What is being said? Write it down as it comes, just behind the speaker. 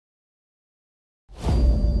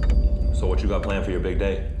So what you got planned for your big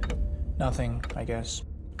day? Nothing, I guess.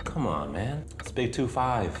 Come on, man. It's big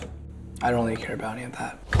 2-5. I don't really care about any of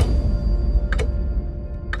that.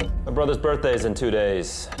 My brother's birthday is in 2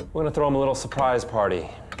 days. We're gonna throw him a little surprise party.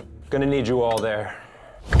 Gonna need you all there.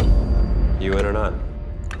 You in or not?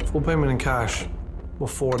 Full payment in cash. We'll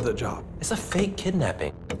forward the job. It's a fake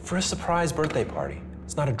kidnapping for a surprise birthday party.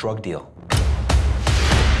 It's not a drug deal.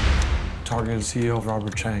 Targeted CEO of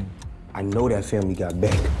Robert Chang. I know that family got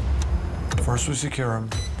back. First we secure him,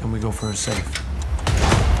 then we go for his safe.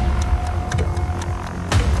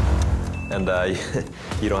 And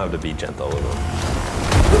you don't have to be gentle with him.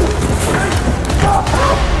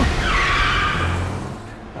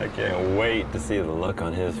 I can't wait to see the look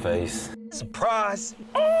on his face. Surprise!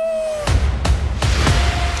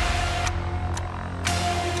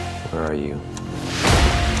 Where are you?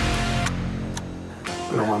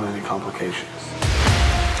 We don't want any complications.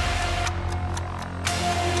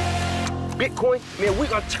 Bitcoin, man, we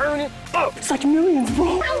gonna turn it up. It's like millions,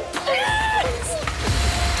 bro.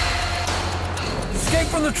 Escape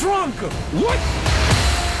from the trunk! What?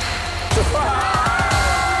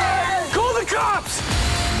 Surprise! Call the cops!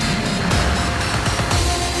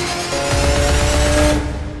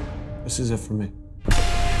 This is it for me.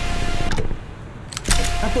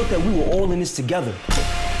 I thought that we were all in this together.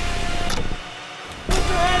 Put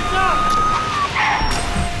your hands up!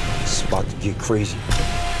 It's about to get crazy.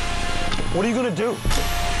 What are you gonna do?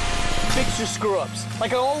 Fix your screw-ups,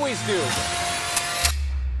 like I always do.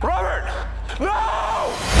 Robert!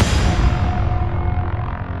 No!